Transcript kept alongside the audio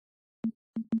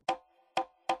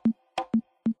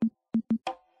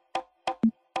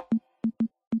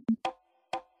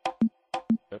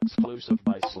exclusive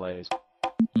by Slays.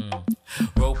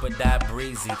 Roper die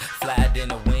breezy, fly in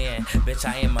the wind. Bitch,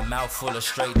 I am a mouth full of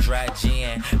straight dry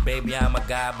gin. Baby, I'm a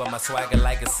guy, but my swagger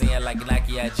like a sin. Like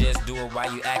Nike, I just do it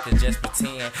while you actin', just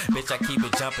pretend. Bitch, I keep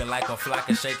it jumping like when Flock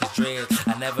and shake his dreads.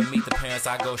 I never meet the parents,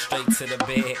 I go straight to the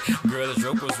bed. Girl, it's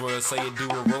Roper's world, so you do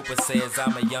what Roper says.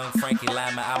 I'm a young Frankie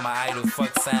Lyman, I'm a idol,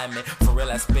 fuck Simon. For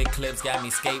real, I spit clips, got me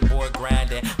skateboard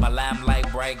grinding. My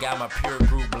limelight bright, got my pure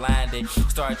group blinded.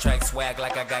 Star Trek swag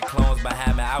like I got clones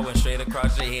behind me. I went straight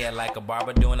across your head like a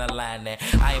barber doing a line there.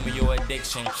 I am your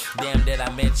addiction, damn that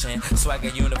I mention. Swagger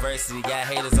University, got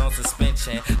haters on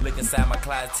suspension. Look inside my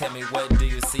closet, tell me what do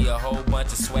you see? A whole bunch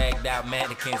of swagged out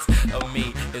mannequins of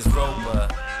me. It's Roper.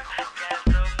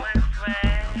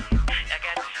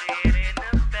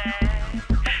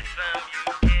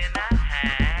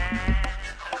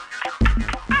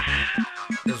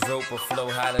 Roper flow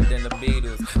hotter than the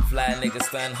Beatles. Fly nigga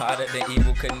stun harder than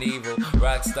Evil Knievel.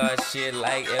 Rockstar shit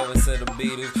like Elvis of the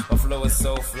Beatles. My flow is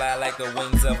so fly like the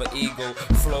wings of an eagle.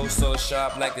 Flow so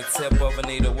sharp like the tip of a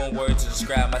needle. One word to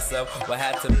describe myself would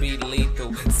have to be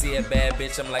lethal. See a bad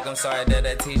bitch, I'm like, I'm sorry that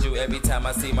I tease you. Every time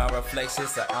I see my reflection,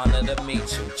 it's an honor to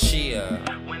meet you. Cheer.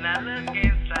 When I look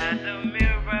inside the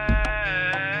mirror,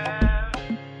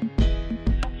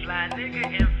 fly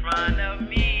nigga in front of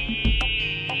me.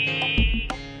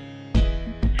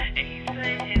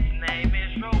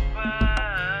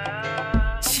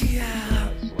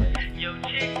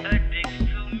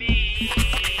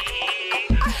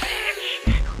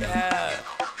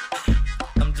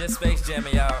 Just Space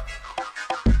Jamming, y'all.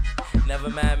 Never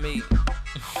mind me.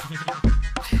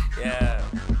 Yeah.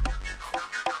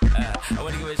 I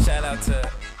want to give a shout out to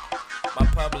my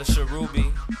publisher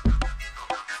Ruby.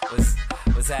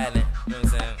 What's happening? You know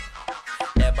what I'm saying?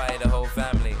 Everybody, the whole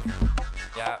family.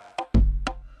 Yeah.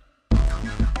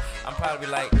 I'm probably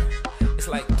like, it's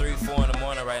like 3, 4 in the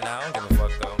morning right now. I don't give a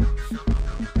fuck though.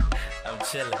 I'm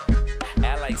chilling.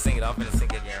 I like singing. I'm finna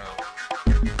sing it again.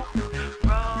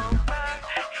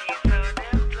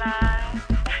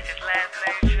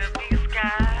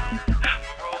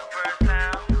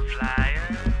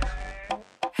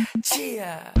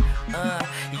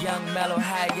 Young mellow,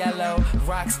 high yellow,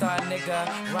 rockstar nigga,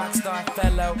 rockstar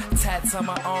fellow. Tats on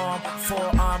my arm,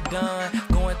 forearm done.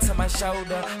 Going to my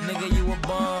shoulder, nigga you a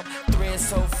bum. Threads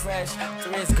so fresh,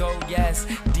 threads go yes.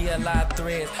 DLI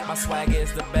threads, my swag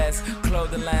is the best.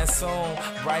 Clothing line soon,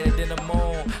 brighter than the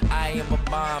moon. I am a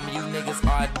bomb, you niggas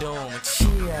are doomed.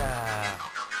 Cheer,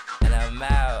 and I'm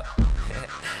out.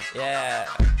 Yeah,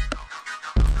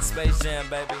 Space Jam,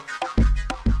 baby.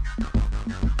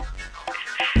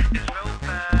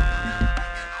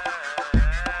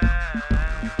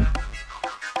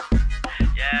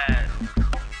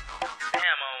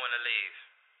 Damn, I don't wanna leave.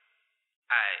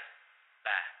 Alright.